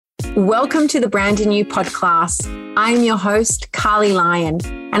Welcome to the Brand New podcast. I'm your host, Carly Lyon,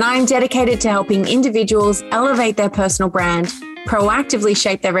 and I'm dedicated to helping individuals elevate their personal brand, proactively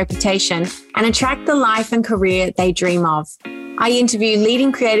shape their reputation, and attract the life and career they dream of. I interview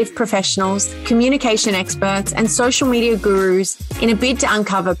leading creative professionals, communication experts, and social media gurus in a bid to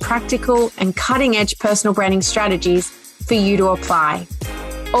uncover practical and cutting-edge personal branding strategies for you to apply.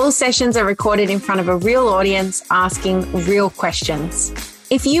 All sessions are recorded in front of a real audience asking real questions.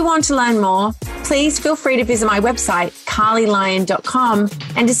 If you want to learn more, please feel free to visit my website, carlylyon.com,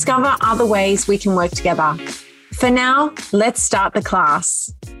 and discover other ways we can work together. For now, let's start the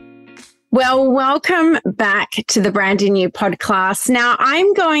class. Well, welcome back to the Brand New podcast. Now,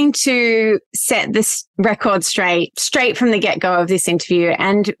 I'm going to set this record straight from the get-go of this interview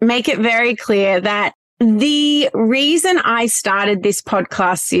and make it very clear that the reason I started this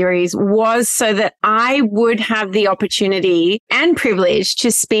podcast series was so that I would have the opportunity and privilege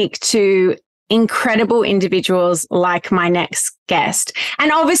to speak to incredible individuals like my next guest.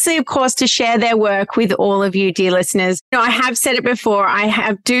 And obviously, of course, to share their work with all of you, dear listeners. You know, I have said it before,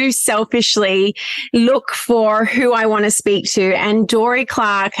 I do selfishly look for who I want to speak to. And Dorie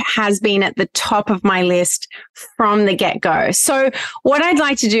Clark has been at the top of my list from the get-go. So what I'd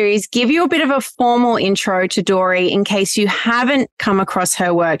like to do is give you a bit of a formal intro to Dorie in case you haven't come across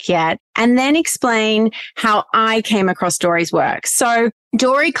her work yet, and then explain how I came across Dorie's work. So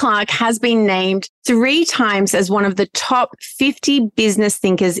Dorie Clark has been named 3 times as one of the top 50 business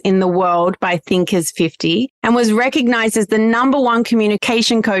thinkers in the world by Thinkers 50 and was recognized as the #1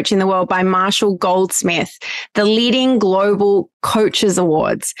 communication coach in the world by Marshall Goldsmith, the leading global coaches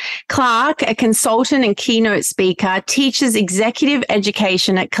awards. Clark, a consultant and keynote speaker, teaches executive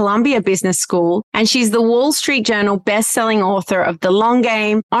education at Columbia Business School, and she's the Wall Street Journal best-selling author of The Long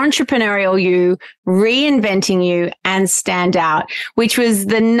Game, Entrepreneurial You, Reinventing You, and Stand Out, which was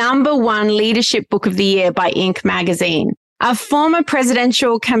the #1 leadership book of the year by Inc. magazine. A former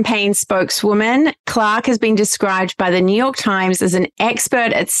presidential campaign spokeswoman, Clark has been described by the New York Times as an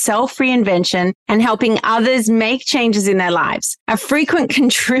expert at self-reinvention and helping others make changes in their lives. A frequent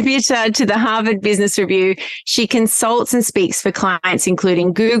contributor to the Harvard Business Review, she consults and speaks for clients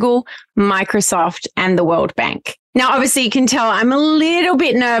including Google, Microsoft, and the World Bank. Now, obviously, you can tell I'm a little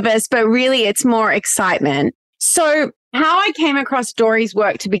bit nervous, but really it's more excitement. So how I came across Dorie's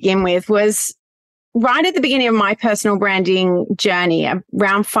work to begin with was right at the beginning of my personal branding journey,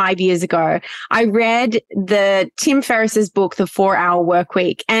 around 5 years ago. I read Tim Ferriss's book, The 4-Hour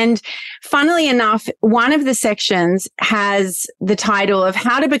Workweek. And funnily enough, one of the sections has the title of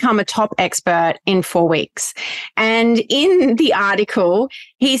How to Become a Top Expert in 4 Weeks. And in the article,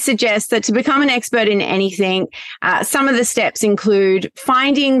 he suggests that to become an expert in anything, some of the steps include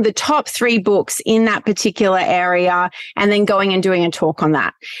finding the top 3 books in that particular area and then going and doing a talk on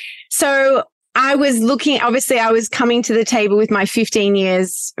that. So I was coming to the table with my 15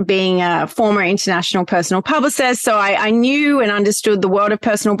 years being a former international personal publicist. So I knew and understood the world of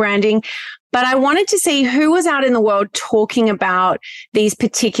personal branding, but I wanted to see who was out in the world talking about these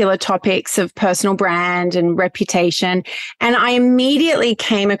particular topics of personal brand and reputation. And I immediately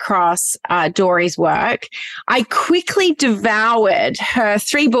came across Dorie's work. I quickly devoured her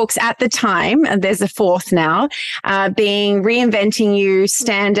 3 books at the time, and there's a 4th now, being Reinventing You,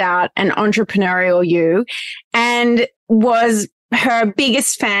 Stand Out, and Entrepreneurial You, and was her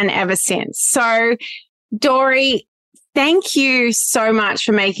biggest fan ever since. So, Dorie, thank you so much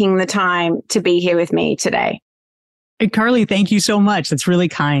for making the time to be here with me today. Hey, Carly, thank you so much. That's really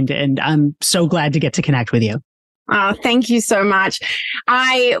kind. And I'm so glad to get to connect with you. Thank you so much.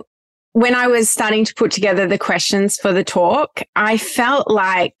 When I was starting to put together the questions for the talk, I felt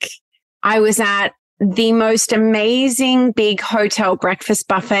like I was at the most amazing big hotel breakfast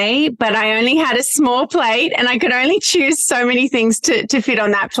buffet, but I only had a small plate and I could only choose so many things to fit on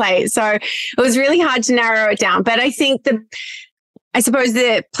that plate. So it was really hard to narrow it down. But I think I suppose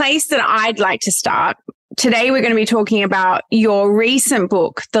the place that I'd like to start today, we're going to be talking about your recent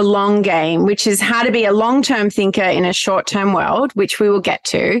book, The Long Game, which is how to be a long-term thinker in a short-term world, which we will get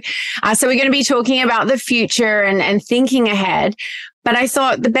to. So we're going to be talking about the future and thinking ahead. But I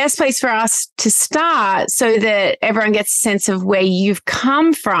thought the best place for us to start so that everyone gets a sense of where you've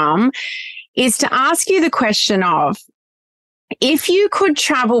come from is to ask you the question of, if you could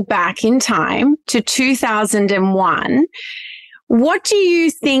travel back in time to 2001, what do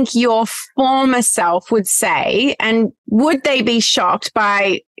you think your former self would say? And would they be shocked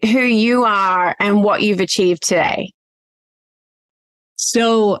by who you are and what you've achieved today?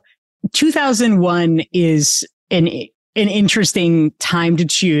 So 2001 is an interesting time to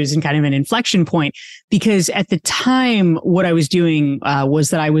choose and kind of an inflection point because at the time, what I was doing was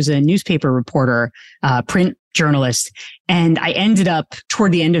that I was a newspaper reporter, print journalist, and I ended up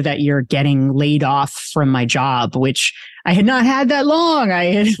toward the end of that year getting laid off from my job, which I had not had that long. I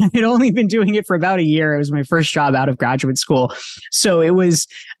had only been doing it for about a year. It was my first job out of graduate school. So it was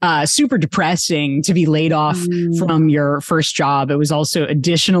super depressing to be laid off from your first job. It was also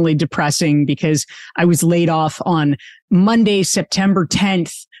additionally depressing because I was laid off on Monday, September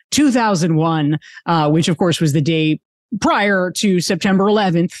 10th, 2001, which of course was the day prior to September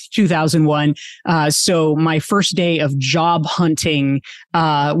 11th, 2001. So my first day of job hunting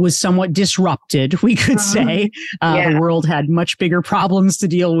was somewhat disrupted, we could say. The world had much bigger problems to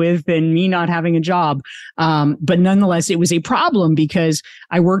deal with than me not having a job. But nonetheless, it was a problem because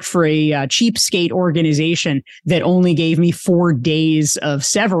I worked for a cheapskate organization that only gave me 4 days of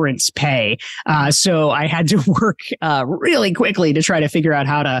severance pay. So I had to work really quickly to try to figure out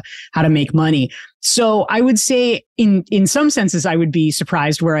how to make money. So I would say in some senses, I would be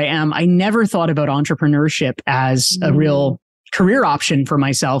surprised where I am. I never thought about entrepreneurship as a real career option for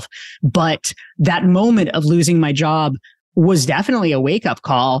myself. But that moment of losing my job was definitely a wake up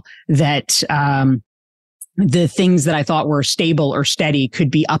call that the things that I thought were stable or steady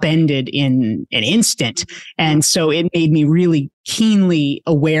could be upended in an instant. And so it made me really keenly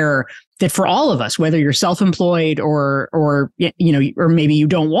aware that for all of us, whether you're self-employed or maybe you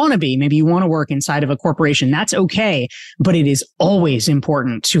don't want to be, maybe you want to work inside of a corporation, that's okay. But it is always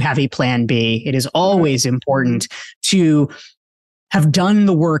important to have a plan B. It is always important to have done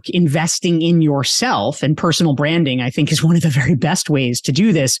the work investing in yourself, and personal branding, I think, is one of the very best ways to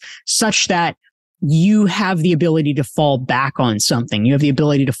do this, such that you have the ability to fall back on something. You have the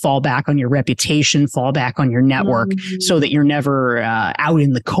ability to fall back on your reputation, fall back on your network, so that you're never out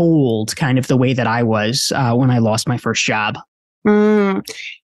in the cold, kind of the way that I was when I lost my first job.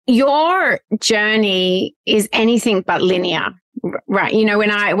 Your journey is anything but linear, right? You know,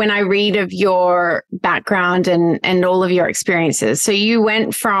 when I read of your background and all of your experiences, so you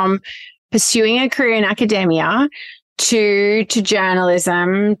went from pursuing a career in academia to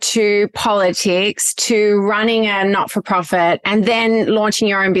journalism, to politics, to running a not-for-profit, and then launching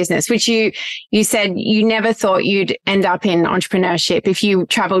your own business, which you said you never thought you'd end up in entrepreneurship if you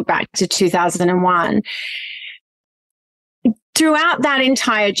traveled back to 2001. Throughout that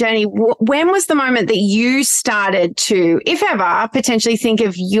entire journey, when was the moment that you started to, if ever, potentially think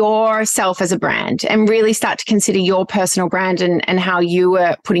of yourself as a brand and really start to consider your personal brand and how you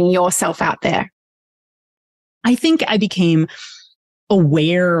were putting yourself out there? I think I became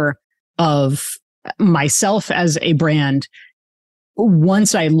aware of myself as a brand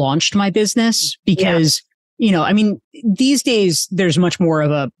once I launched my business, because, these days there's much more of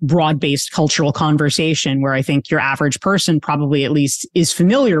a broad-based cultural conversation where I think your average person probably at least is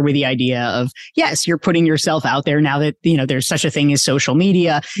familiar with the idea of, yes, you're putting yourself out there now that, there's such a thing as social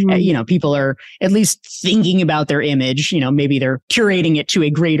media. People are at least thinking about their image. Maybe they're curating it to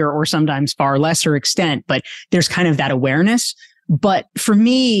a greater or sometimes far lesser extent, but there's kind of that awareness. But for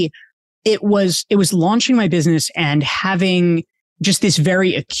me, it was launching my business and having just this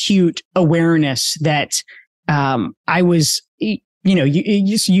very acute awareness that I was, you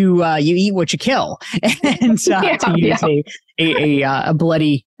eat what you kill, and to use a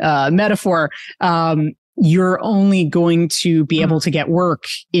bloody metaphor, you're only going to be able to get work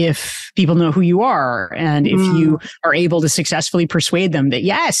if people know who you are, and if you are able to successfully persuade them that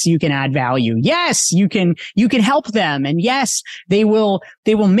yes, you can add value, yes, you can help them, and yes, they will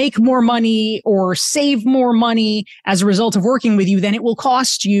make more money or save more money as a result of working with you than it will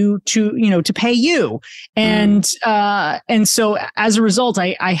cost you to pay you. And so as a result,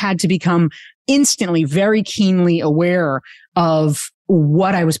 I had to become instantly very keenly aware of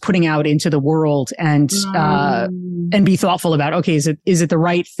what I was putting out into the world, and be thoughtful about, okay, is it the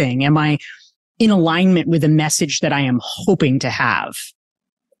right thing? Am I in alignment with the message that I am hoping to have?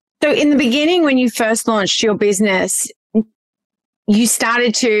 So in the beginning, when you first launched your business, you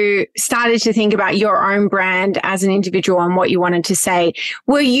started to think about your own brand as an individual and what you wanted to say.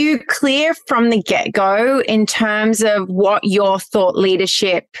 Were you clear from the get-go in terms of what your thought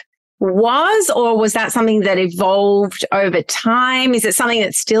leadership was, or was that something that evolved over time? Is it something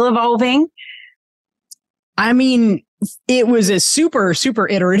that's still evolving? I mean, it was a super, super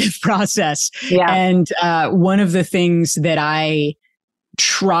iterative process. Yeah. And one of the things that I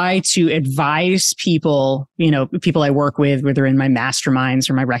try to advise people, people I work with, whether in my masterminds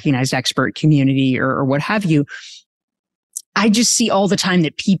or my recognized expert community or what have you, I just see all the time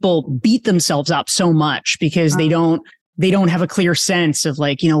that people beat themselves up so much because they don't they don't have a clear sense of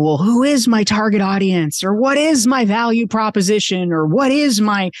like, well, who is my target audience, or what is my value proposition, or what is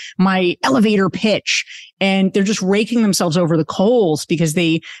my elevator pitch? And they're just raking themselves over the coals because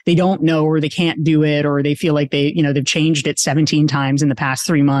they don't know, or they can't do it, or they feel like they've changed it 17 times in the past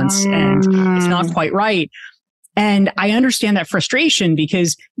 3 months and it's not quite right. And I understand that frustration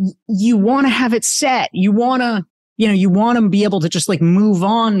because you want to have it set. You want to be able to just like move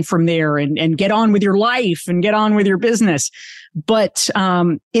on from there and get on with your life and get on with your business. But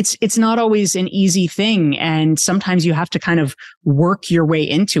it's not always an easy thing. And sometimes you have to kind of work your way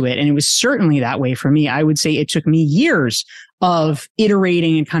into it. And it was certainly that way for me. I would say it took me years of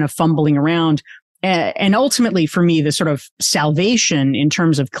iterating and kind of fumbling around. And ultimately for me, the sort of salvation in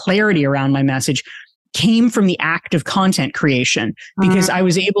terms of clarity around my message came from the act of content creation, because I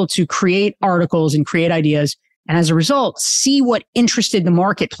was able to create articles and create ideas. And as a result, see what interested the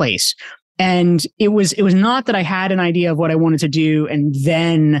marketplace. And it was not that I had an idea of what I wanted to do and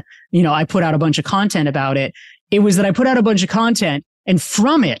then, I put out a bunch of content about it. It was that I put out a bunch of content, and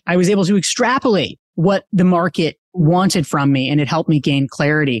from it, I was able to extrapolate what the market wanted from me, and it helped me gain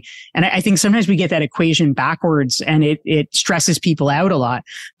clarity. And I think sometimes we get that equation backwards, and it stresses people out a lot.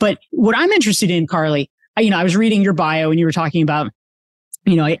 But what I'm interested in, Carly, I was reading your bio and you were talking about,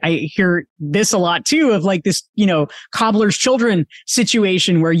 I hear this a lot too, of like this, cobbler's children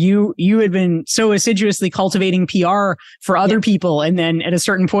situation where you had been so assiduously cultivating PR for other people. And then at a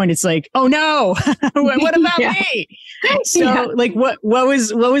certain point, it's like, oh no, what about me? So like, what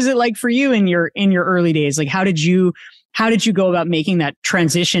was it like for you in your early days? Like, how did you go about making that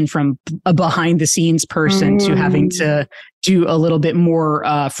transition from a behind the scenes person to having to do a little bit more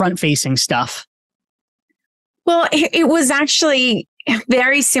front facing stuff? Well, it was actually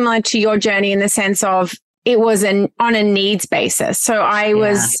very similar to your journey in the sense of it was on a needs basis. So I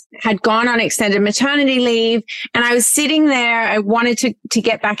had gone on extended maternity leave, and I was sitting there. I wanted to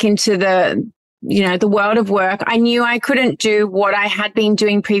get back into the world of work. I knew I couldn't do what I had been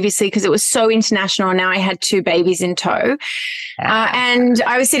doing previously because it was so international. Now I had 2 babies in tow. And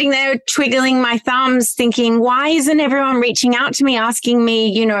I was sitting there twiddling my thumbs thinking, why isn't everyone reaching out to me, asking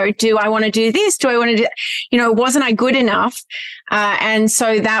me, do I want to do this? Do I want to do, wasn't I good enough? And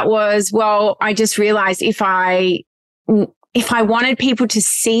so that was, I just realized if I wanted people to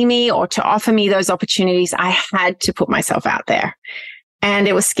see me or to offer me those opportunities, I had to put myself out there. And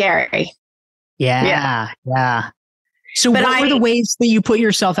it was scary. Yeah. So what were the ways that you put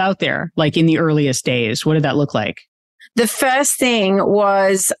yourself out there, like in the earliest days? What did that look like? The first thing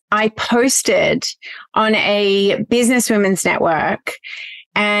was I posted on a business women's network,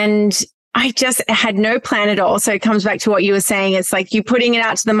 and I just had no plan at all. So it comes back to what you were saying. It's like you putting it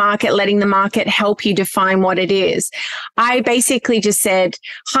out to the market, letting the market help you define what it is. I basically just said,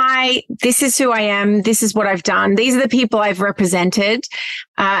 hi, this is who I am. This is what I've done. These are the people I've represented.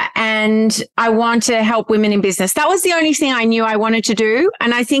 And I want to help women in business. That was the only thing I knew I wanted to do.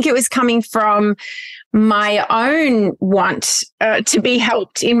 And I think it was coming from my own want to be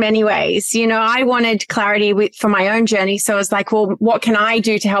helped in many ways. I wanted clarity for my own journey. So I was like, well, what can I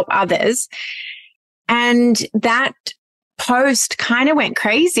do to help others? And that post kind of went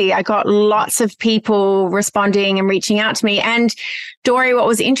crazy. I got lots of people responding and reaching out to me. And Dory, what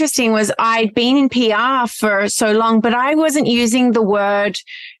was interesting was I'd been in PR for so long, but I wasn't using the word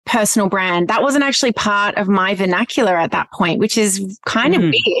personal brand. That wasn't actually part of my vernacular at that point, which is kind of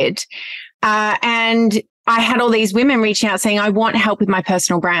weird. And I had all these women reaching out saying, I want help with my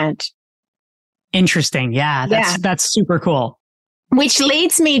personal brand. Interesting. Yeah, that's super cool. Which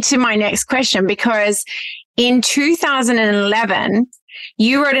leads me to my next question, because in 2011,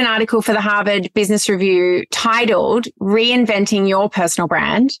 you wrote an article for the Harvard Business Review titled Reinventing Your Personal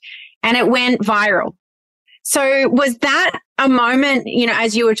Brand, and it went viral. So was that a moment,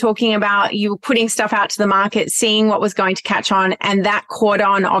 as you were talking about, you were putting stuff out to the market, seeing what was going to catch on, and that caught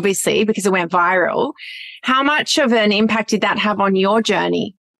on, obviously, because it went viral. How much of an impact did that have on your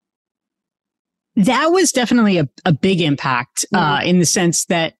journey? That was definitely a big impact in the sense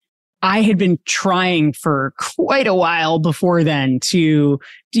that I had been trying for quite a while before then to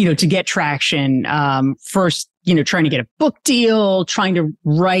get traction. First, trying to get a book deal, trying to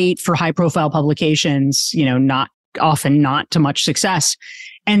write for high profile publications, not to much success.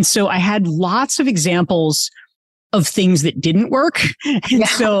 And so I had lots of examples of things that didn't work. And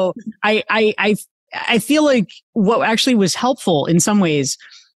so I feel like what actually was helpful in some ways,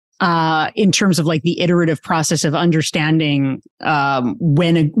 in terms of like the iterative process of understanding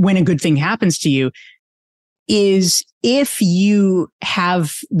when a good thing happens to you, is if you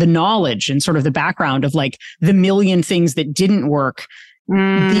have the knowledge and sort of the background of like the million things that didn't work,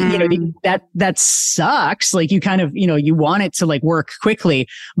 that sucks. Like you kind of, you want it to like work quickly,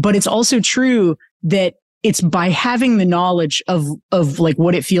 but it's also true that it's by having the knowledge of like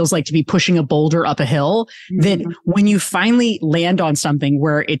what it feels like to be pushing a boulder up a hill that when you finally land on something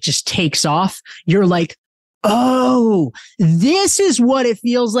where it just takes off, you're like, oh, this is what it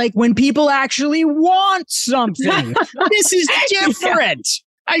feels like when people actually want something. This is different.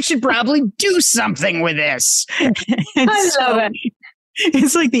 I should probably do something with this. I love it.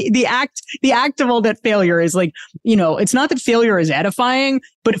 It's like the act of all that failure is like, it's not that failure is edifying,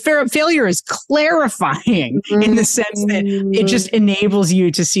 but failure is clarifying in the sense that it just enables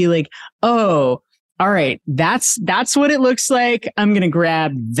you to see like, oh, all right, that's what it looks like. I'm going to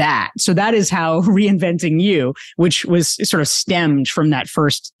grab that. So that is how Reinventing You, which was sort of stemmed from that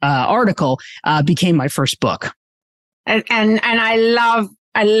first article, became my first book. And I loved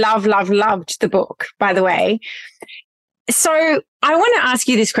the book, by the way. So I want to ask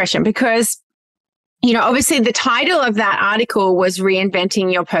you this question because, obviously the title of that article was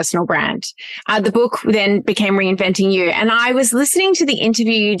Reinventing Your Personal Brand. The book then became Reinventing You. And I was listening to the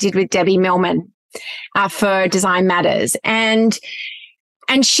interview you did with Debbie Millman for Design Matters. And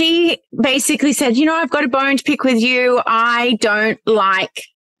she basically said, I've got a bone to pick with you.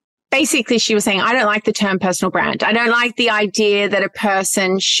 Basically, she was saying, I don't like the term personal brand. I don't like the idea that a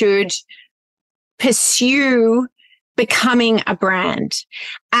person should pursue becoming a brand.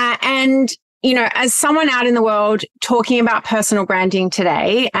 As someone out in the world talking about personal branding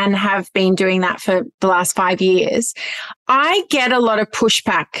today and have been doing that for the last 5 years, I get a lot of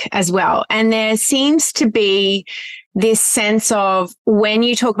pushback as well. And there seems to be this sense of when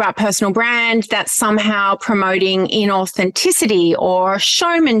you talk about personal brand, that's somehow promoting inauthenticity or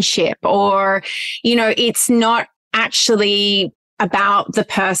showmanship, or, it's not actually about the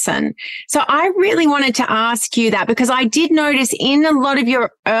person. So I really wanted to ask you that because I did notice in a lot of your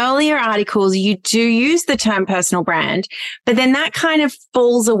earlier articles, you do use the term personal brand, but then that kind of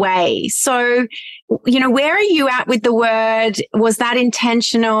falls away. So, where are you at with the word? Was that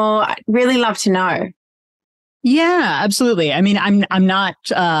intentional? I'd really love to know. Yeah, absolutely. I mean, I'm not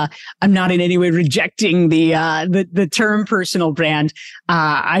in any way rejecting the term personal brand.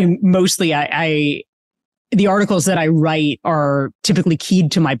 The articles that I write are typically keyed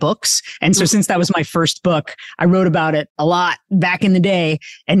to my books. And so since that was my first book, I wrote about it a lot back in the day.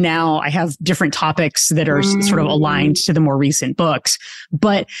 And now I have different topics that are sort of aligned to the more recent books.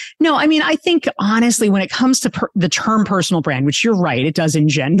 But no, I mean, I think honestly, when it comes to the term personal brand, which you're right, it does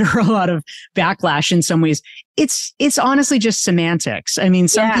engender a lot of backlash in some ways. It's honestly just semantics. I mean,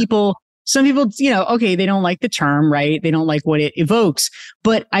 some people, okay, they don't like the term, right? They don't like what it evokes.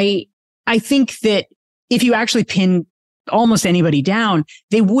 But I think that if you actually pin almost anybody down,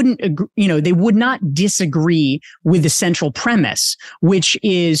 they wouldn't agree, they would not disagree with the central premise, which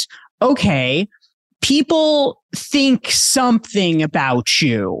is, okay, people think something about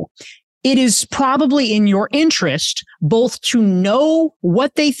you. It is probably in your interest both to know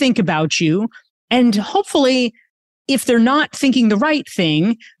what they think about you and hopefully, if they're not thinking the right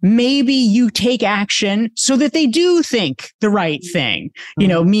thing, maybe you take action so that they do think the right thing,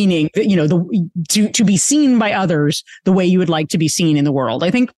 meaning, to be seen by others the way you would like to be seen in the world.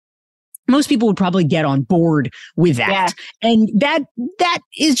 I think most people would probably get on board with that. Yeah. And that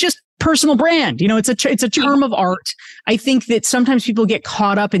is just personal brand. It's a term of art. I think that sometimes people get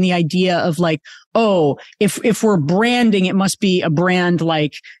caught up in the idea of like, oh, if we're branding, it must be a brand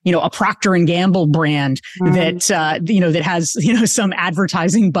like, a Procter and Gamble brand that, that has, some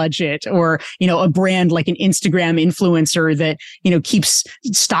advertising budget, or, a brand like an Instagram influencer that, keeps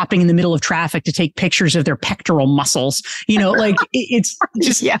stopping in the middle of traffic to take pictures of their pectoral muscles, like it's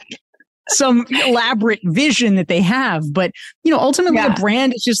just, some elaborate vision that they have. But, ultimately a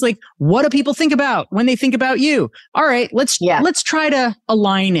brand is just like, what do people think about when they think about you? All right, let's try to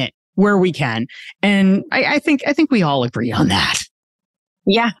align it where we can. And I think we all agree on that.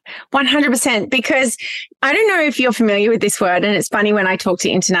 Yeah, 100%. Because I don't know if you're familiar with this word, and it's funny when I talk to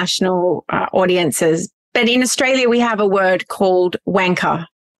international audiences, but in Australia, we have a word called wanker.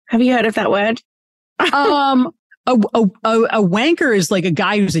 Have you heard of that word? A wanker is like a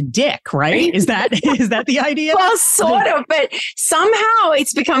guy who's a dick, right? Is that the idea? Well, sort of, but somehow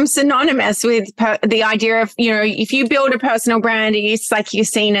it's become synonymous with the idea of, if you build a personal brand, it's like you're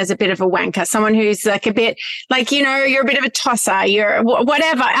seen as a bit of a wanker, someone who's like a bit like, you're a bit of a tosser, you're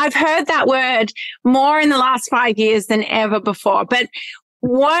whatever. I've heard that word more in the last 5 years than ever before. But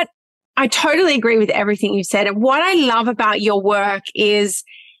I totally agree with everything you said. And what I love about your work is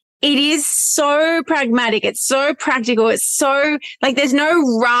it is so pragmatic. It's so practical. It's so like there's no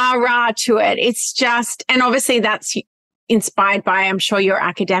rah-rah to it. It's just, and obviously that's inspired by, I'm sure, your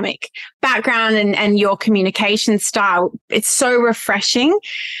academic background and your communication style. It's so refreshing.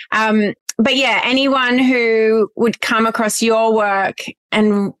 But yeah, anyone who would come across your work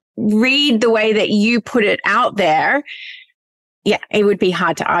and read the way that you put it out there, yeah, it would be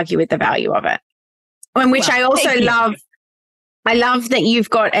hard to argue with the value of it. And which I also love. I love that you've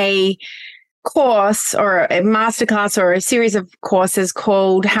got a course or a masterclass or a series of courses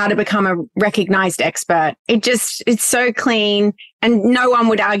called How to Become a Recognized Expert. It's so clean and no one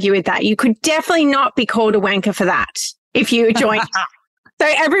would argue with that. You could definitely not be called a wanker for that if you joined. So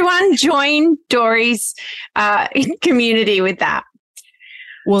everyone join Dory's community with that.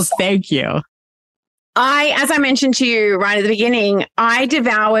 Well, thank you. As I mentioned to you right at the beginning, I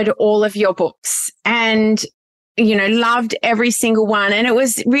devoured all of your books and loved every single one. And it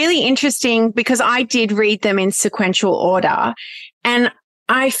was really interesting because I did read them in sequential order. And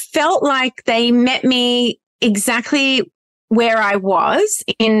I felt like they met me exactly where I was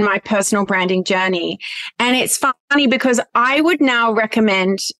in my personal branding journey. And it's funny because I would now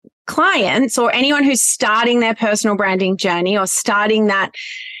recommend clients or anyone who's starting their personal branding journey or starting that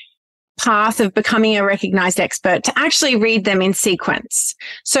path of becoming a recognized expert to actually read them in sequence.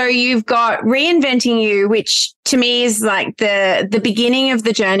 So you've got Reinventing You, which to me is like the beginning of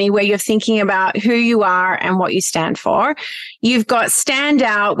the journey where you're thinking about who you are and what you stand for. You've got Stand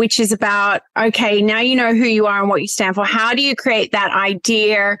Out, which is about, okay, now you know who you are and what you stand for. How do you create that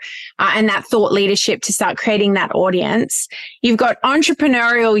idea and that thought leadership to start creating that audience? You've got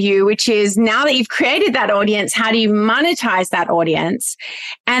Entrepreneurial You, which is now that you've created that audience, how do you monetize that audience?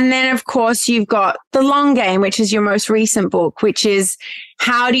 And then, of course, you've got The Long Game, which is your most recent book, which is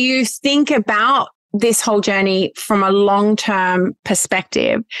how do you think about this whole journey from a long-term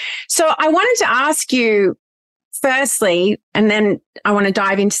perspective? So I wanted to ask you firstly, and then I want to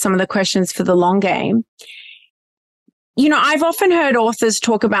dive into some of the questions for The Long Game. I've often heard authors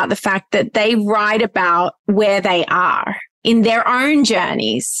talk about the fact that they write about where they are in their own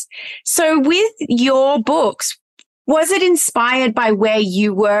journeys. So with your books, was it inspired by where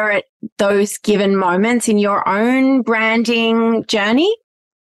you were at those given moments in your own branding journey?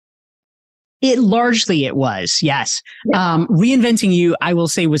 It was, yes. Yeah. Reinventing You, I will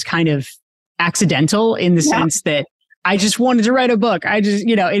say, was kind of accidental in the sense that I just wanted to write a book.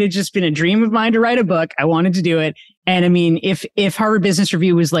 It had just been a dream of mine to write a book. I wanted to do it. And I mean, if Harvard Business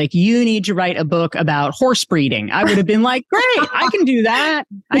Review was like, you need to write a book about horse breeding, I would have been like, great, I can do that.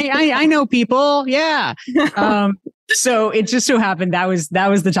 I know people. Yeah. So it just so happened that was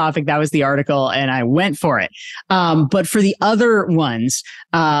the topic, that was the article, and I went for it. But for the other ones,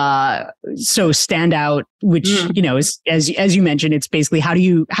 so Stand Out, which is as you mentioned, it's basically how do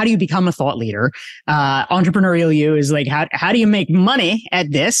you become a thought leader. Entrepreneurial You is like how do you make money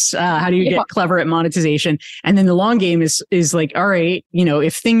at this? How do you get clever at monetization? And then The Long Game is like, all right,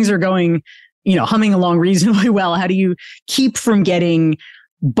 if things are going, humming along reasonably well, how do you keep from getting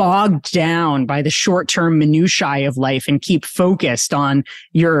bogged down by the short-term minutiae of life and keep focused on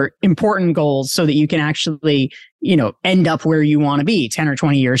your important goals so that you can actually, end up where you want to be 10 or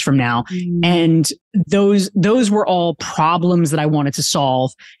 20 years from now. And those were all problems that I wanted to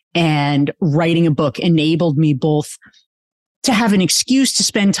solve. And writing a book enabled me both to have an excuse to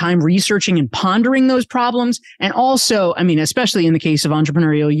spend time researching and pondering those problems. And also, I mean, especially in the case of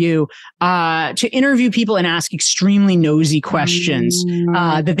Entrepreneurial You, to interview people and ask extremely nosy questions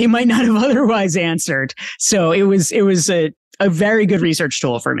that they might not have otherwise answered. So it was a very good research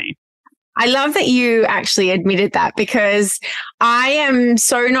tool for me. I love that you actually admitted that because I am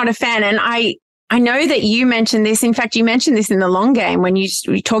so not a fan. And I know that you mentioned this. In fact, you mentioned this in The Long Game when you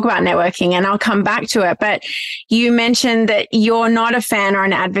talk about networking, and I'll come back to it. But you mentioned that you're not a fan or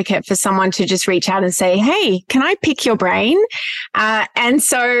an advocate for someone to just reach out and say, hey, can I pick your brain? And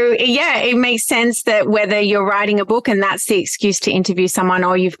so, yeah, it makes sense that whether you're writing a book and that's the excuse to interview someone,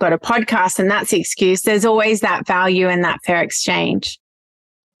 or you've got a podcast and that's the excuse, there's always that value and that fair exchange.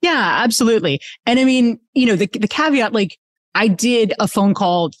 Yeah, absolutely. And I mean, the caveat, like I did a phone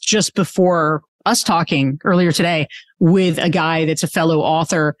call just before us talking earlier today with a guy that's a fellow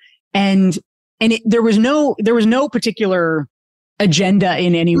author, and there was no particular agenda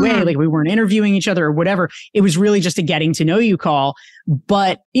in any way. Like we weren't interviewing each other or whatever. It was really just a getting to know you call.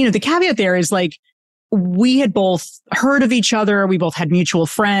 But, the caveat there is like, we had both heard of each other. We both had mutual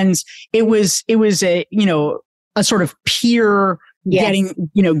friends. It was a sort of peer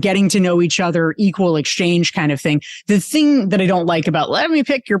getting to know each other, equal exchange kind of thing. The thing that I don't like about let me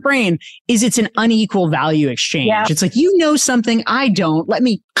pick your brain is it's an unequal value exchange. Yeah. It's like, something I don't, let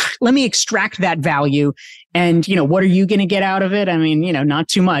me extract that value And, what are you going to get out of it? I mean, not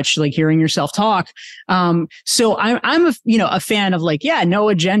too much, like hearing yourself talk. So I'm a fan of like, yeah, no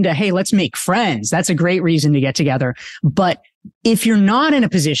agenda. Hey, let's make friends. That's a great reason to get together. But if you're not in a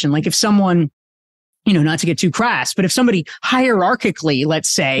position, like if someone, not to get too crass, but if somebody hierarchically, let's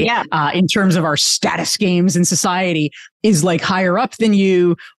say, in terms of our status games in society, is like higher up than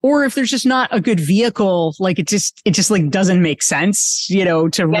you, or if there's just not a good vehicle, like it just like doesn't make sense,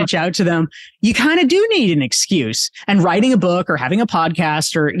 to reach out to them, you kind of do need an excuse. And writing a book or having a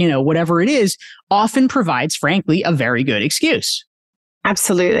podcast or, whatever it is, often provides, frankly, a very good excuse.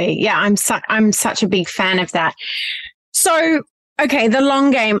 Absolutely. Yeah, I'm such a big fan of that. So, okay, The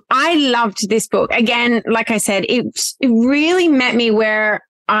Long Game. I loved this book. Again, like I said, it really met me where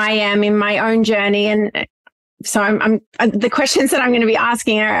I am in my own journey. And so I'm the questions that I'm going to be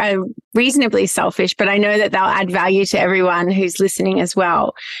asking are reasonably selfish, but I know that they'll add value to everyone who's listening as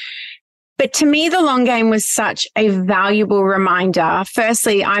well. But to me, The Long Game was such a valuable reminder.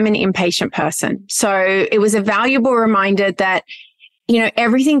 Firstly, I'm an impatient person. So it was a valuable reminder that,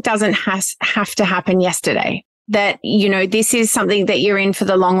 everything doesn't have to happen yesterday. That, this is something that you're in for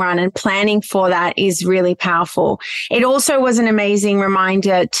the long run, and planning for that is really powerful. It also was an amazing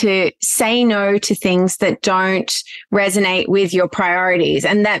reminder to say no to things that don't resonate with your priorities,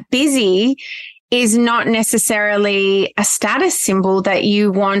 and that busy is not necessarily a status symbol that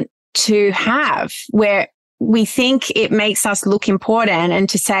you want to have, where we think it makes us look important and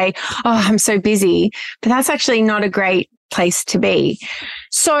to say, oh, I'm so busy, but that's actually not a great place to be.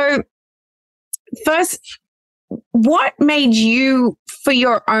 So first, what made you, for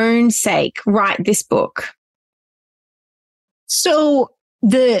your own sake, write this book? So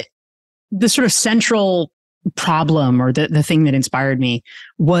the sort of central problem, or the thing that inspired me,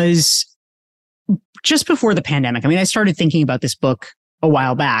 was just before the pandemic. I mean, I started thinking about this book a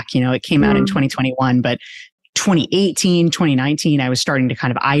while back. It came out in 2021, but 2018, 2019, I was starting to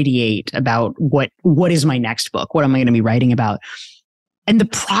kind of ideate about what is my next book? What am I going to be writing about? And the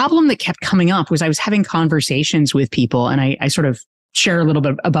problem that kept coming up was I was having conversations with people, and I sort of share a little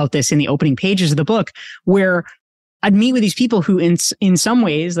bit about this in the opening pages of the book, where I'd meet with these people who in some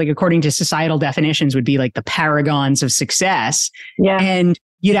ways, like according to societal definitions, would be like the paragons of success. Yeah. And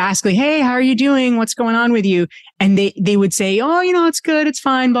you'd ask like, hey, how are you doing? What's going on with you? And they would say, oh, it's good. It's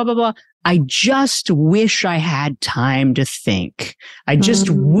fine, blah, blah, blah. I just wish I had time to think. I just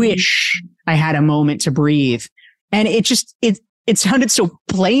wish I had a moment to breathe. And it sounded so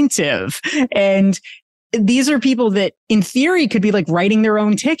plaintive. And these are people that in theory could be like writing their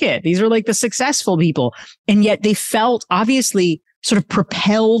own ticket. These are like the successful people. And yet they felt obviously sort of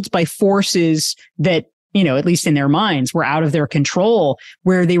propelled by forces that, at least in their minds, were out of their control,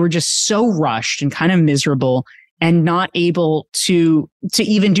 where they were just so rushed and kind of miserable and not able to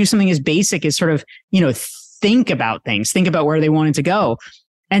even do something as basic as sort of, think about things, think about where they wanted to go.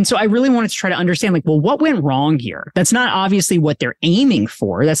 And so I really wanted to try to understand, like, well, what went wrong here? That's not obviously what they're aiming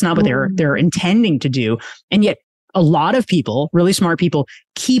for. That's not what they're intending to do. And yet a lot of people, really smart people,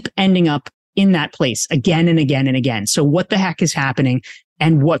 keep ending up in that place again and again and again. So what the heck is happening,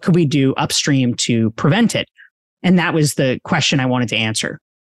 and what could we do upstream to prevent it? And that was the question I wanted to answer.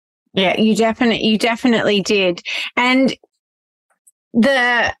 Yeah, you definitely did. And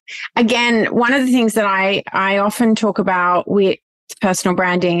again, one of the things that I often talk about with personal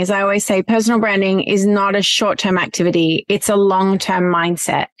branding is, I always say personal branding is not a short-term activity. It's a long-term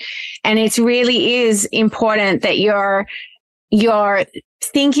mindset. And it really is important that you're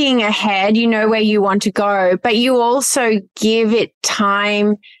thinking ahead, where you want to go, but you also give it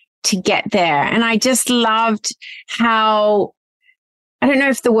time to get there. And I just loved how, I don't know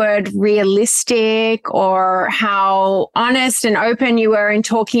if the word realistic or how honest and open you were in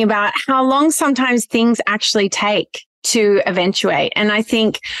talking about how long sometimes things actually take to eventuate. And I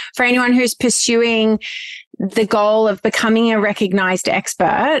think for anyone who's pursuing the goal of becoming a recognized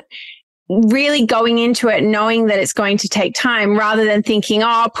expert, really going into it knowing that it's going to take time, rather than thinking, oh,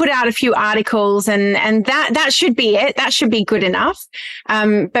 I'll put out a few articles and that should be it. That should be good enough.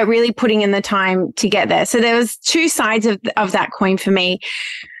 But really putting in the time to get there. So there was two sides of that coin for me.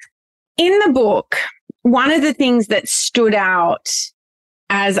 In the book, one of the things that stood out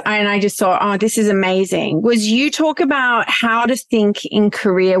and I just thought, oh, this is amazing, was you talk about how to think in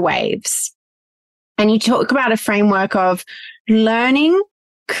career waves. And you talk about a framework of learning,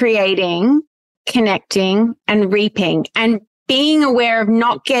 creating, connecting, and reaping, and being aware of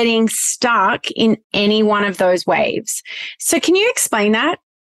not getting stuck in any one of those waves. So can you explain that?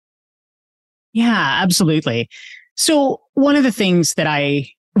 Yeah, absolutely. So one of the things that I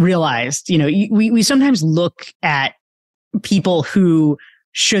realized, we sometimes look at people who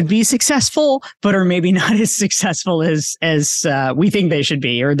should be successful, but are maybe not as successful as we think they should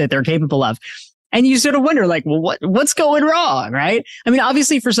be or that they're capable of. And you sort of wonder, like, well, what's going wrong, right? I mean,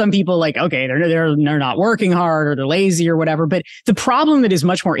 obviously, for some people, like, okay, they're not working hard or they're lazy or whatever. But the problem that is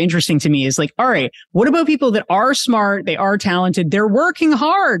much more interesting to me is like, all right, what about people that are smart, they are talented, they're working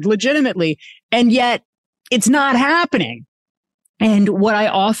hard, legitimately, and yet it's not happening. And what I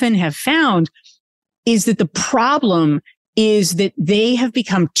often have found is that the problem is that they have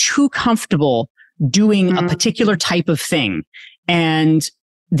become too comfortable doing a particular type of thing, and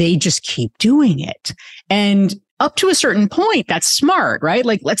they just keep doing it. And up to a certain point, that's smart, right?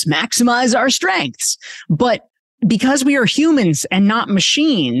 Like, let's maximize our strengths. But because we are humans and not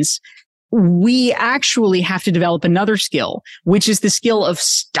machines, we actually have to develop another skill, which is the skill of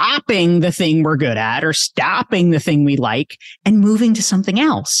stopping the thing we're good at or stopping the thing we like and moving to something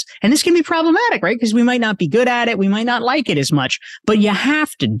else. And this can be problematic, right? Because we might not be good at it. We might not like it as much, but you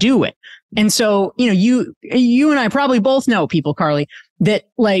have to do it. And so, you know, you and I probably both know people, Carly, that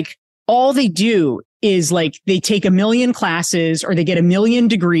like all they do is like they take 1 million classes or they get 1 million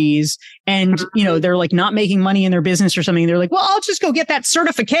degrees and, you know, they're like not making money in their business or something. They're like, well, I'll just go get that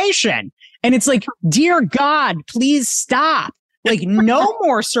certification. And it's like, dear God, please stop. Like, no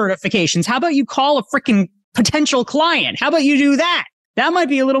more certifications. How about you call a freaking potential client? How about you do that? That might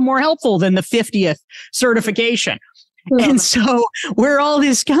be a little more helpful than the 50th certification. Yeah. And so where all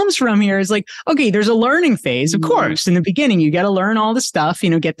this comes from here is like, okay, there's a learning phase. Of course, in the beginning, you got to learn all the stuff,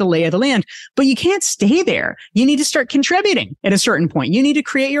 you know, get the lay of the land, but you can't stay there. You need to start contributing at a certain point. You need to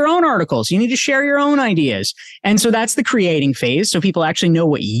create your own articles. You need to share your own ideas. And so that's the creating phase. So people actually know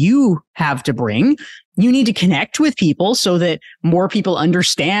what you have to bring. You need to connect with people so that more people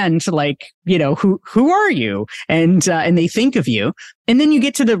understand, like, you know, who are you? And they think of you. And then you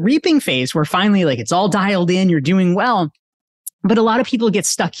get to the reaping phase where finally, like, it's all dialed in, you're doing well. But a lot of people get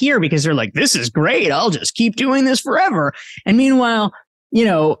stuck here because they're like, this is great. I'll just keep doing this forever. And meanwhile, you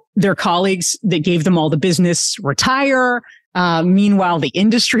know, their colleagues that gave them all the business retire. Meanwhile, the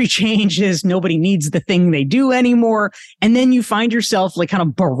industry changes. Nobody needs the thing they do anymore. And then you find yourself like kind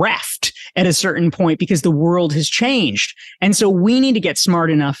of bereft at a certain point because the world has changed. And so we need to get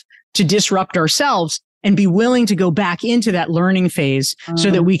smart enough to disrupt ourselves and be willing to go back into that learning phase so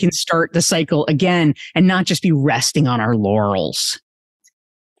that we can start the cycle again and not just be resting on our laurels.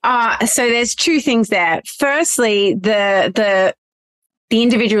 So there's two things there. Firstly, the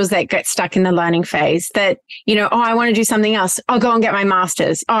individuals that get stuck in the learning phase that, you know, I want to do something else. I'll go and get my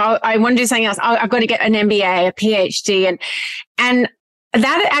master's. I want to do something else. I've got to get an MBA, a PhD. And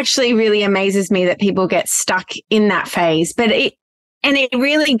that actually really amazes me that people get stuck in that phase. But it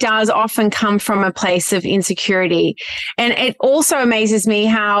really does often come from a place of insecurity. And it also amazes me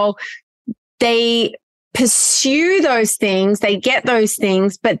how they pursue those things, they get those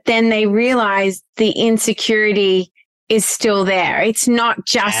things, but then they realize the insecurity is still there. It's not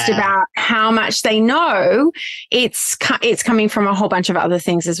just about how much they know. It's coming from a whole bunch of other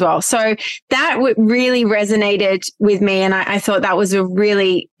things as well. So that really resonated with me. And I thought that was a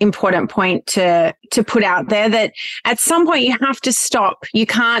really important point to put out there, that at some point you have to stop. You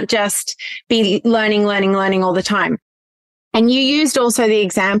can't just be learning all the time. And you used also the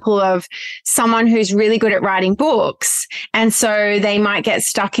example of someone who's really good at writing books. And so they might get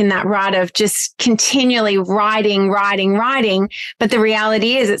stuck in that rut of just continually writing. But the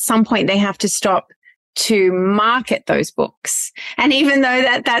reality is at some point they have to stop to market those books. And even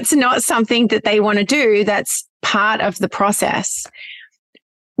though that's not something that they want to do, that's part of the process.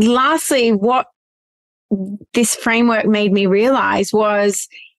 Lastly, what this framework made me realize was,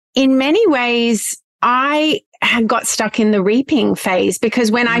 in many ways, I had got stuck in the reaping phase,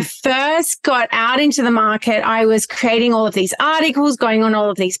 because when I first got out into the market, I was creating all of these articles, going on all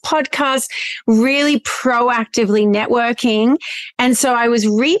of these podcasts, really proactively networking. And so I was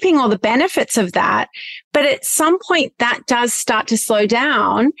reaping all the benefits of that. But at some point that does start to slow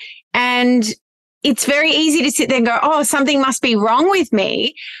down, and it's very easy to sit there and go, oh, something must be wrong with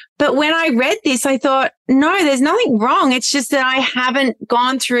me. But when I read this, I thought, no, there's nothing wrong. It's just that I haven't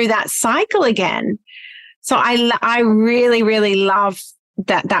gone through that cycle again. So I really, really love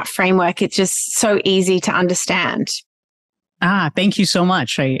that framework. It's just so easy to understand. Thank you so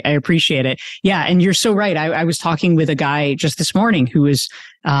much. I appreciate it. Yeah. And you're so right. I was talking with a guy just this morning who was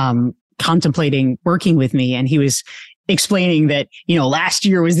contemplating working with me, and he was explaining that, you know, last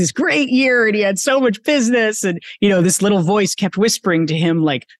year was this great year and he had so much business, and, you know, this little voice kept whispering to him,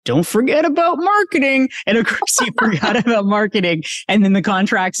 like, don't forget about marketing. And of course he forgot about marketing. And then the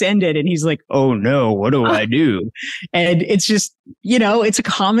contracts ended and he's like, oh no, what do I do? And it's just, you know, it's a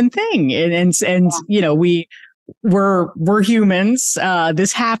common thing. And you know, we we're humans.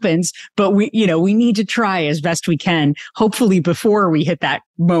 This happens, but we need to try as best we can, hopefully before we hit that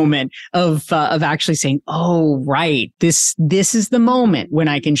moment of actually saying, oh, right, this is the moment when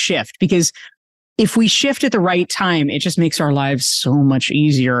I can shift. Because if we shift at the right time, it just makes our lives so much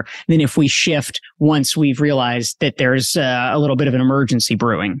easier than if we shift once we've realized that there's a little bit of an emergency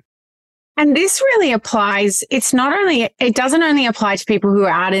brewing. And this really applies. It doesn't only apply to people who are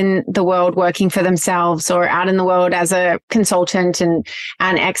out in the world working for themselves or out in the world as a consultant and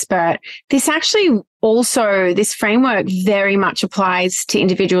an expert. This framework very much applies to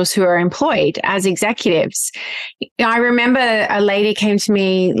individuals who are employed as executives. I remember a lady came to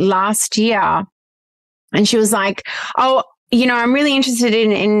me last year and she was like, oh, I'm really interested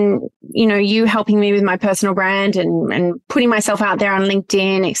in you helping me with my personal brand and putting myself out there on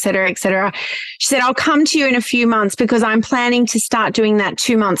LinkedIn, et cetera, et cetera. She said, I'll come to you in a few months because I'm planning to start doing that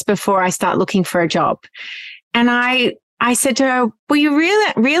 2 months before I start looking for a job. And I said to her, well, you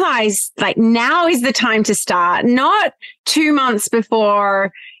realize like now is the time to start, not 2 months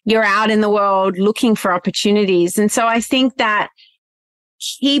before you're out in the world looking for opportunities. And so I think that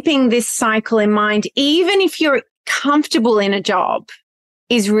keeping this cycle in mind, even if you're comfortable in a job,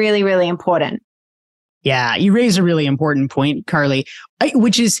 is really, really important. Yeah, you raise a really important point, Carly,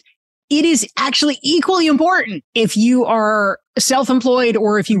 which is it is actually equally important if you are self-employed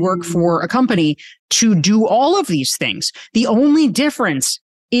or if you work for a company to do all of these things. The only difference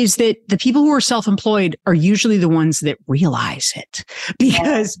is that the people who are self-employed are usually the ones that realize it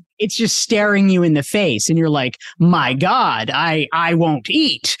because it's just staring you in the face and you're like, my God, I won't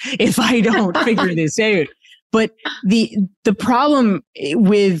eat if I don't figure this out. But the problem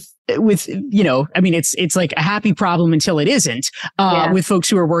with it's like a happy problem until it isn't, with folks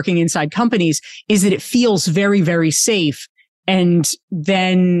who are working inside companies is that it feels very, very safe. And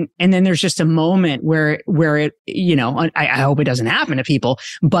then there's just a moment where it, I hope it doesn't happen to people,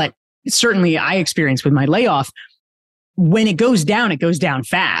 but certainly I experienced with my layoff, when it goes down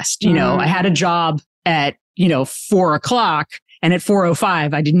fast. I had a job at, 4:00. And at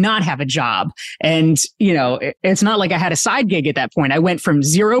 4:05, I did not have a job. And, it's not like I had a side gig at that point. I went from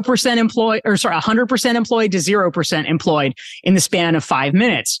 100% employed to 0% employed in the span of 5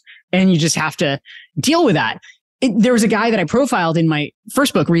 minutes. And you just have to deal with that. There was a guy that I profiled in my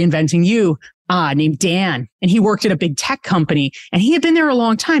first book, Reinventing You, named Dan. And he worked at a big tech company and he had been there a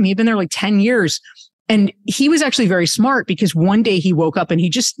long time. He had been there like 10 years. And he was actually very smart because one day he woke up and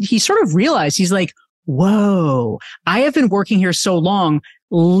he sort of realized, he's like, whoa, I have been working here so long.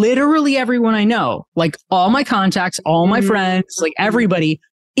 Literally everyone I know, like all my contacts, all my friends, like everybody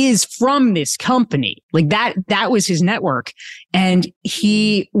is from this company. Like that was his network. And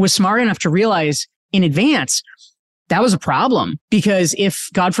he was smart enough to realize in advance that was a problem because if,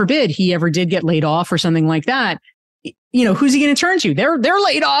 God forbid, he ever did get laid off or something like that, who's he going to turn to? They're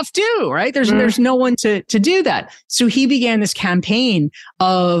laid off too, right? There's no one to do that. So he began this campaign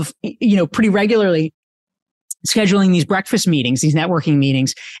of, pretty regularly scheduling these breakfast meetings, these networking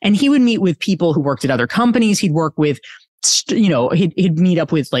meetings. And he would meet with people who worked at other companies. He'd work with, he'd meet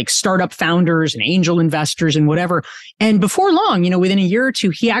up with like startup founders and angel investors and whatever. And before long, within a year or two,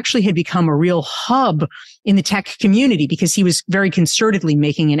 he actually had become a real hub in the tech community because he was very concertedly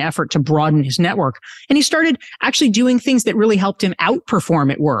making an effort to broaden his network. And he started actually doing things that really helped him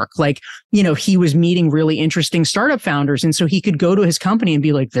outperform at work. Like, he was meeting really interesting startup founders. And so he could go to his company and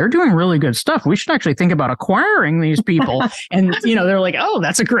be like, they're doing really good stuff. We should actually think about acquiring these people. And, they're like, oh,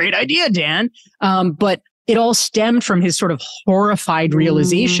 that's a great idea, Dan. But it all stemmed from his sort of horrified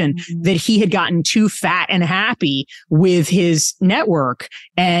realization that he had gotten too fat and happy with his network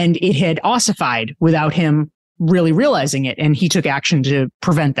and it had ossified without him really realizing it. And he took action to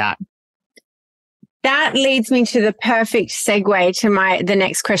prevent that. That leads me to the perfect segue to the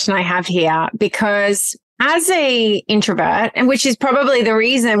next question I have here, because as a introvert, and which is probably the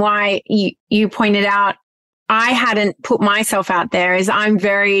reason why you pointed out I hadn't put myself out there, is I'm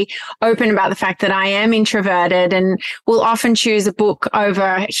very open about the fact that I am introverted and will often choose a book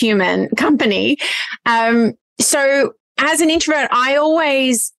over human company. So as an introvert, I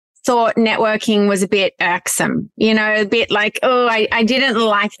always thought networking was a bit irksome, a bit like, oh, I didn't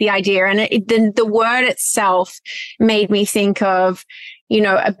like the idea. And the word itself made me think of,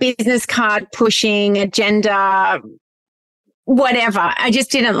 a business card pushing agenda, whatever. I just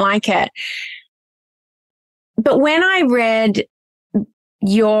didn't like it. But when I read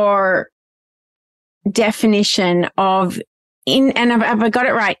your definition of and have I got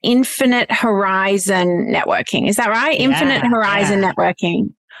it right? Infinite horizon networking. Is that right? Yeah, infinite horizon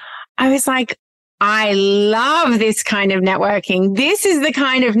networking. I was like, I love this kind of networking. This is the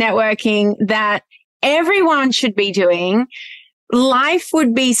kind of networking that everyone should be doing. Life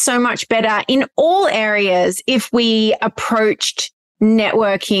would be so much better in all areas if we approached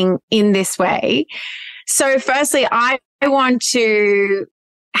networking in this way. So firstly, I want to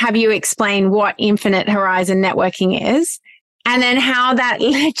have you explain what Infinite Horizon Networking is, and then how that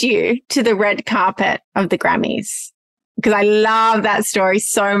led you to the red carpet of the Grammys, because I love that story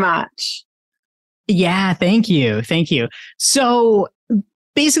so much. Yeah, thank you. Thank you. So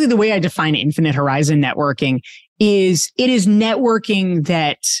basically, the way I define Infinite Horizon Networking is it is networking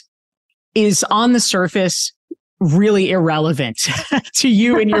that is on the surface really irrelevant to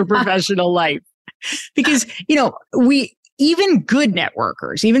you in your professional life. Because, even good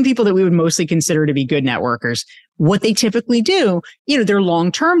networkers, even people that we would mostly consider to be good networkers, what they typically do, they're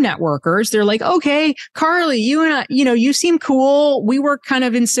long-term networkers. They're like, okay, Carly, you and I, you seem cool. We work kind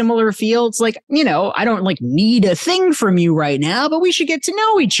of in similar fields. Like, I don't need a thing from you right now, but we should get to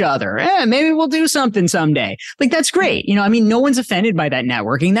know each other. Maybe we'll do something someday. Like, that's great. No one's offended by that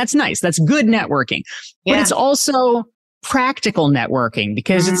networking. That's nice. That's good networking. Yeah. But it's also practical networking,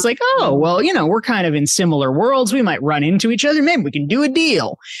 because it's like, oh, well, we're kind of in similar worlds. We might run into each other. Maybe we can do a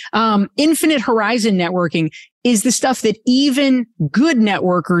deal. Infinite Horizon Networking is the stuff that even good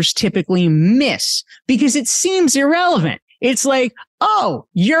networkers typically miss because it seems irrelevant. It's like, oh,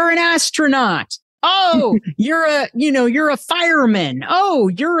 you're an astronaut. Oh, you're a fireman. Oh,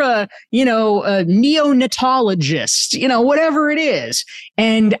 you're a neonatologist, whatever it is.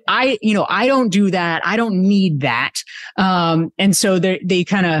 And I don't do that. I don't need that. And so they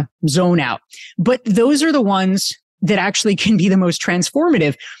kind of zone out. But those are the ones that actually can be the most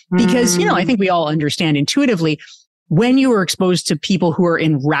transformative because, I think we all understand intuitively when you are exposed to people who are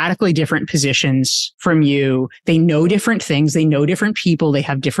in radically different positions from you, they know different things, they know different people, they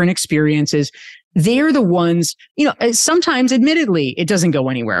have different experiences. They're the ones, sometimes admittedly, it doesn't go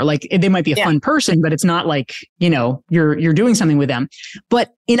anywhere. Like they might be a fun person, but it's not like, you're doing something with them.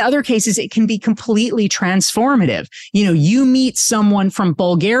 But in other cases, it can be completely transformative. You meet someone from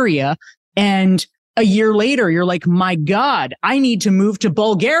Bulgaria and a year later, you're like, my God, I need to move to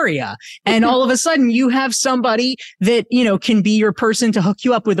Bulgaria. And all of a sudden you have somebody that, can be your person to hook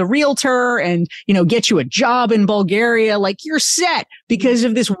you up with a realtor and, get you a job in Bulgaria. Like you're set because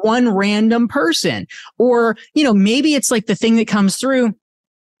of this one random person. Or, maybe it's like the thing that comes through.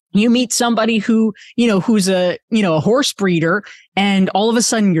 You meet somebody who, who's a horse breeder, and all of a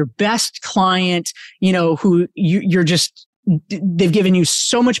sudden your best client, who you're just, they've given you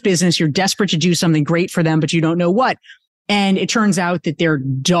so much business. You're desperate to do something great for them, but you don't know what. And it turns out that their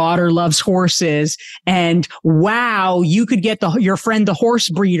daughter loves horses. And wow, you could get your friend, the horse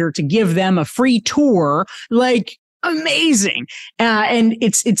breeder, to give them a free tour. Like amazing. And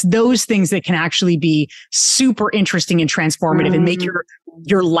it's those things that can actually be super interesting and transformative and make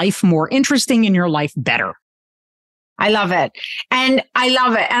your life more interesting and your life better. I love it. And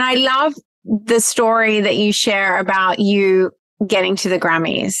I love the story that you share about you getting to the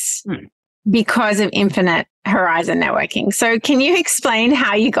Grammys because of Infinite Horizon Networking. So can you explain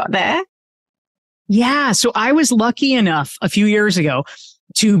how you got there? Yeah. So I was lucky enough a few years ago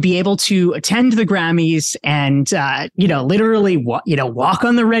to be able to attend the Grammys and, literally, walk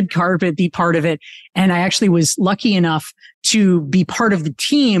on the red carpet, be part of it. And I actually was lucky enough to be part of the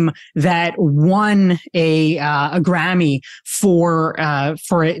team that won a Grammy for a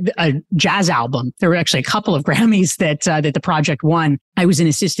jazz album. There were actually a couple of Grammys that the project won. I was an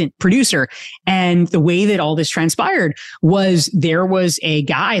assistant producer, and the way that all this transpired was there was a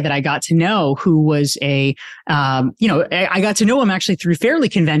guy that I got to know who was I got to know him actually through fairly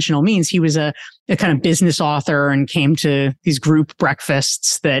conventional means. He was a kind of business author and came to these group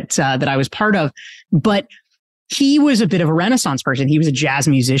breakfasts that I was part of, but he was a bit of a Renaissance person. He was a jazz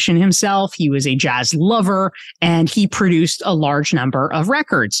musician himself. He was a jazz lover, and he produced a large number of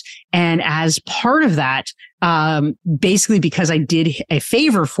records. And as part of that, basically because I did a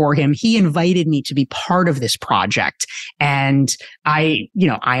favor for him, he invited me to be part of this project. And I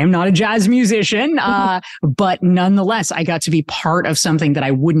am not a jazz musician, but nonetheless, I got to be part of something that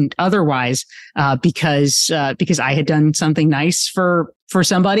I wouldn't otherwise, because I had done something nice for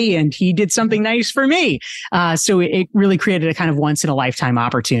somebody and he did something nice for me. So it really created a kind of once in a lifetime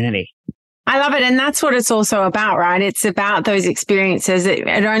opportunity. I love it. And that's what it's also about, right? It's about those experiences. It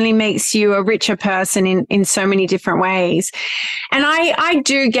only makes you a richer person in so many different ways. And I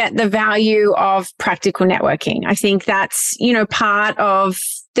do get the value of practical networking. I think that's, part of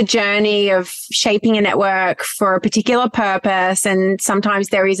the journey of shaping a network for a particular purpose. And sometimes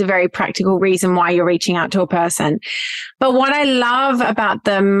there is a very practical reason why you're reaching out to a person. But what I love about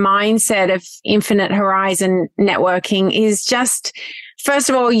the mindset of Infinite Horizon Networking is just first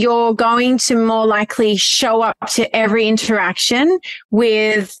of all, you're going to more likely show up to every interaction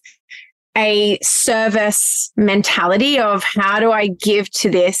with a service mentality of how do I give to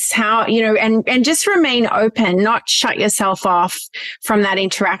this? How, and just remain open, not shut yourself off from that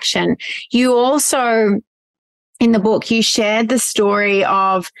interaction. You also, in the book, you shared the story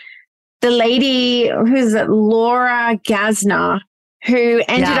of the lady who's Laura Gassner, who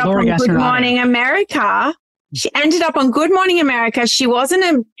ended up on Good Morning America. She ended up on Good Morning America. She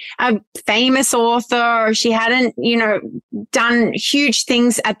wasn't a famous author, or she hadn't, done huge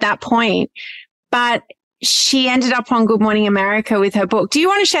things at that point, but she ended up on Good Morning America with her book. Do you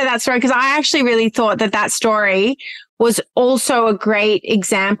want to share that story? Because I actually really thought that story was also a great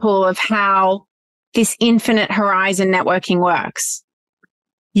example of how this infinite horizon networking works.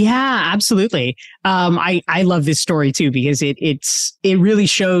 Yeah, absolutely. I love this story too, because it really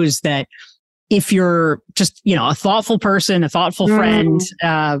shows that if you're just, a thoughtful person, a thoughtful friend,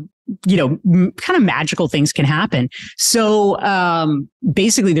 kind of magical things can happen. So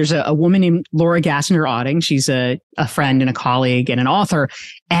basically, there's a woman named Laura Gassner Otting. She's a friend and a colleague and an author.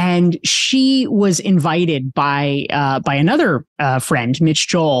 And she was invited by another friend, Mitch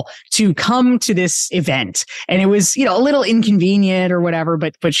Joel, to come to this event. And it was, a little inconvenient or whatever,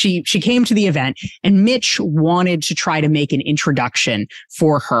 but she came to the event, and Mitch wanted to try to make an introduction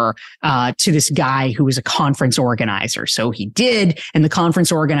for her to this guy who was a conference organizer. So he did, and the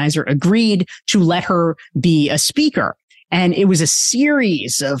conference organizer agreed to let her be a speaker. And it was a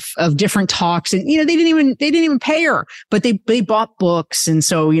series of different talks, and they didn't even pay her, but they bought books, and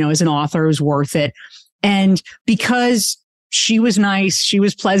so as an author, it was worth it. And because she was nice, she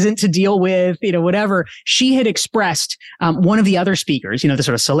was pleasant to deal with, whatever, she had expressed, one of the other speakers, the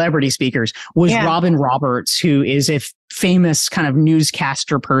sort of celebrity speakers, was Robin Roberts, who is a famous kind of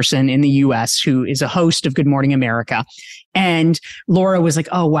newscaster person in the US, who is a host of Good Morning America. And Laura was like,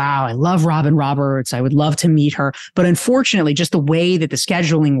 oh, wow, I love Robin Roberts. I would love to meet her. But unfortunately, just the way that the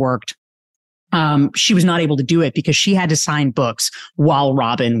scheduling worked, she was not able to do it because she had to sign books while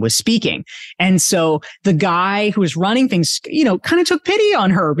Robin was speaking. And so the guy who was running things, kind of took pity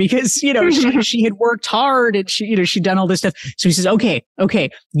on her because, she had worked hard and she'd done all this stuff. So he says, okay,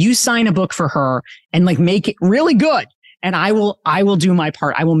 you sign a book for her and make it really good. And I will do my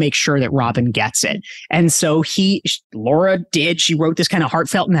part. I will make sure that Robin gets it. And so Laura did. She wrote this kind of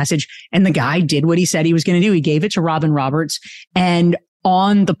heartfelt message, and the guy did what he said he was going to do. He gave it to Robin Roberts. And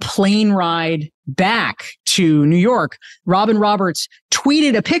on the plane ride back to New York, Robin Roberts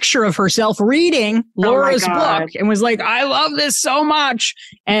tweeted a picture of herself reading Laura's book and was like, I love this so much.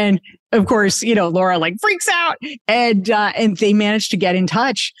 And of course, Laura freaks out, and they managed to get in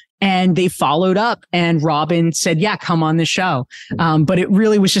touch. And they followed up, and Robin said, yeah, come on the show. But it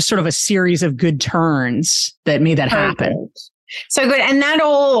really was just sort of a series of good turns that made that happen. So good. And that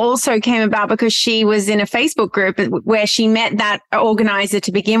all also came about because she was in a Facebook group where she met that organizer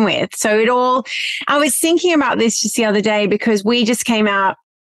to begin with. So I was thinking about this just the other day because we just came out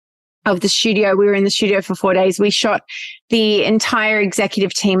of the studio. We were in the studio for 4 days. We shot the entire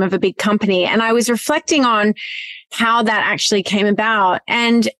executive team of a big company. And I was reflecting on how that actually came about.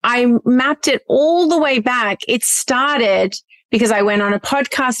 And I mapped it all the way back. It started because I went on a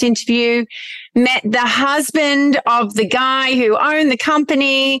podcast interview, met the husband of the guy who owned the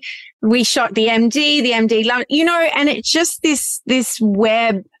company. We shot the MD loved, and it's just this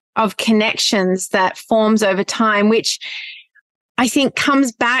web of connections that forms over time, which I think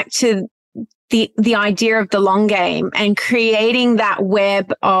comes back to the idea of the long game and creating that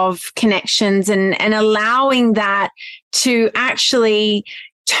web of connections and allowing that to actually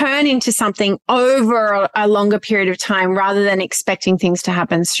turn into something over a longer period of time rather than expecting things to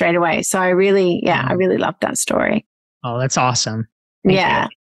happen straight away. So I really love that story. Oh, that's awesome. Thank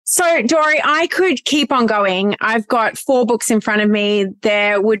you. So, Dori, I could keep on going. I've got 4 books in front of me.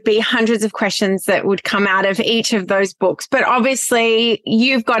 There would be hundreds of questions that would come out of each of those books. But obviously,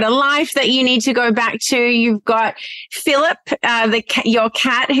 you've got a life that you need to go back to. You've got Philip, your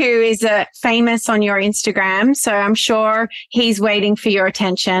cat, who is famous on your Instagram. So I'm sure he's waiting for your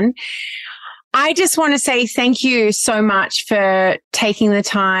attention. I just want to say thank you so much for taking the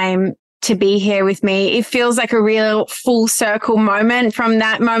time to be here with me. It feels like a real full circle moment from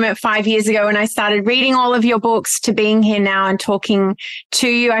that moment 5 years ago when I started reading all of your books to being here now and talking to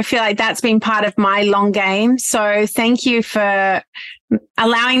you. I feel like that's been part of my long game. So thank you for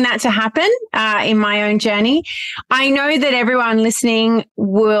allowing that to happen in my own journey. I know that everyone listening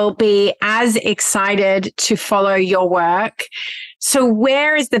will be as excited to follow your work. So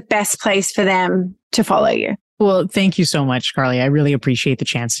where is the best place for them to follow you? Well, thank you so much, Carly. I really appreciate the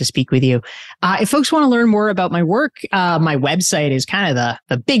chance to speak with you. If folks want to learn more about my work, my website is kind of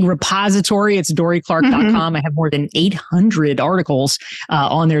the big repository. It's doryclark.com. I have more than 800 articles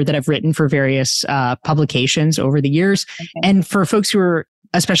on there that I've written for various publications over the years. Okay. And for folks who are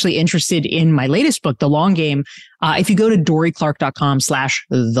especially interested in my latest book, The Long Game, if you go to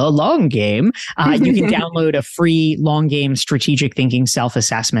doryclark.com/the long game, you can download a free long game strategic thinking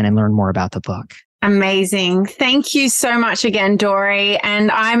self-assessment and learn more about the book. Amazing. Thank you so much again, Dory. And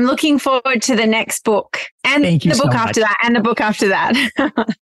I'm looking forward to the next book and the book after that and the book after that.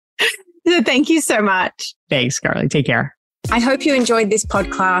 So thank you so much. Thanks, Carly. Take care. I hope you enjoyed this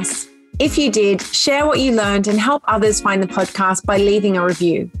podcast. If you did, share what you learned and help others find the podcast by leaving a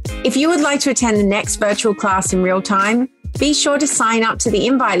review. If you would like to attend the next virtual class in real time, be sure to sign up to the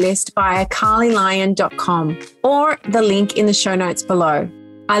invite list via carlylyon.com or the link in the show notes below.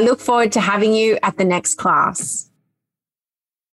 I look forward to having you at the next class.